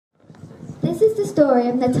This is the story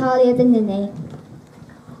of Natalya the Ninny.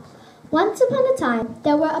 Once upon a time,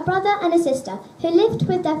 there were a brother and a sister who lived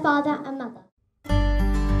with their father and mother.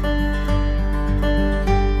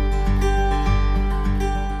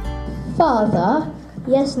 Father?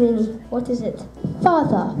 Yes, Ninny, what is it?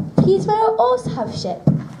 Father, please may I also have a ship,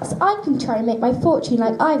 so I can try and make my fortune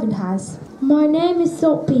like Ivan has. My name is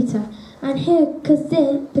Saltpeter, and here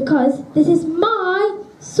because this is my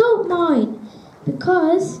salt mine.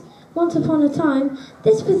 Because once upon a time,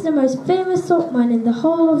 this was the most famous salt mine in the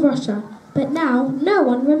whole of Russia, but now no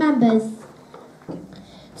one remembers.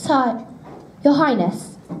 So, Your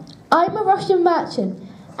Highness, I'm a Russian merchant,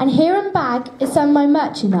 and here in bag is some of my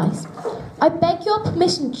merchandise. I beg your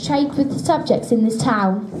permission to trade with the subjects in this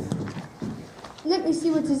town. Let me see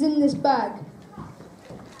what is in this bag.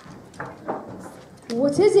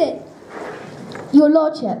 What is it? Your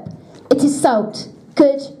Lordship, it is salt.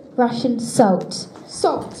 Good Russian salt.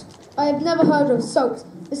 Salt. I have never heard of salt.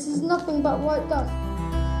 This is nothing but white dust.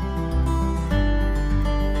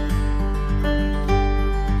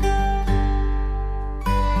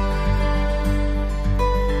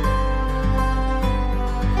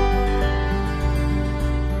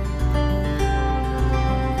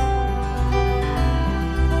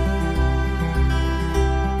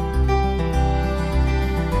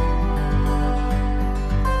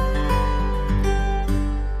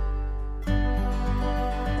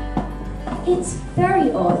 It's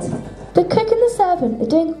very odd. The cook and the servant are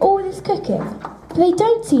doing all this cooking, but they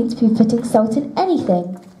don't seem to be putting salt in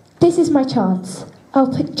anything. This is my chance.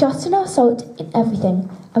 I'll put just enough salt in everything,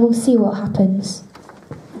 and we'll see what happens.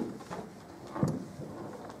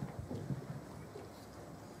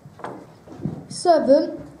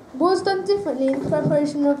 Servant, what's done differently in the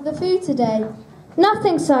preparation of the food today?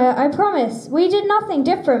 Nothing, sire, I promise. We did nothing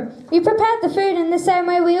different. We prepared the food in the same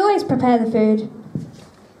way we always prepare the food.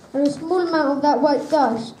 And a small amount of that white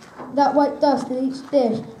dust in each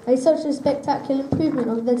dish made such a spectacular improvement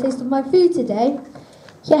of the taste of my food today.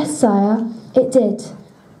 Yes, sire, it did.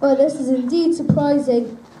 Well, this is indeed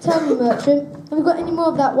surprising. Tell me, merchant, have you got any more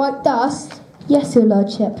of that white dust? Yes, your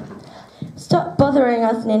lordship. Stop bothering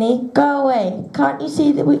us, Ninny. Go away. Can't you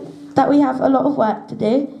see that we have a lot of work to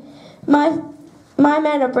do? My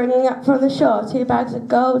men are bringing up from the shore 2 bags of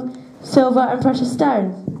gold, silver and precious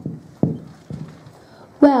stones.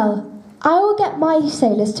 Well, I will get my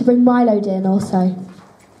sailors to bring my load in also.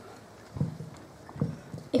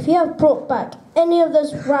 If you have brought back any of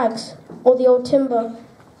those rags or the old timber,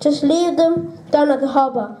 just leave them down at the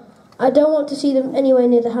harbour. I don't want to see them anywhere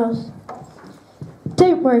near the house.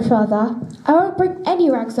 Don't worry, Father. I won't bring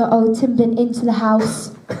any rags or old timber into the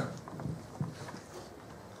house.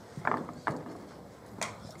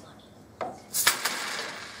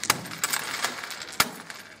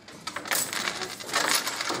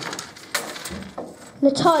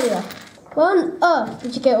 Natalya, where on earth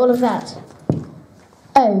did you get all of that?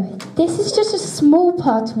 Oh, this is just a small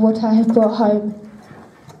part of what I have brought home.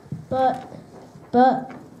 But,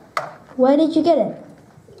 where did you get it?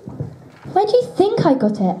 Where do you think I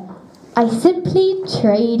got it? I simply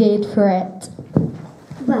traded for it.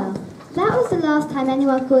 Well, that was the last time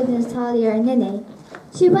anyone called Natalya a ninny.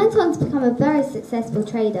 She went on to become a very successful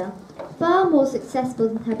trader, far more successful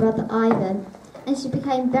than her brother Ivan, and she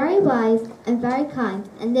became very wise and very kind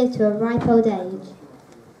and lived to a ripe old age.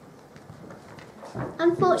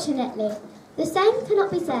 Unfortunately, the same cannot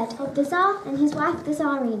be said of the Tsar and his wife, the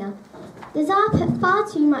Tsarina. The Tsar put far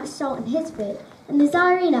too much salt in his food, and the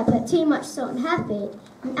Tsarina put too much salt in her food,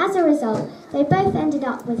 and as a result, they both ended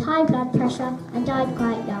up with high blood pressure and died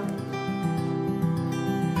quite young.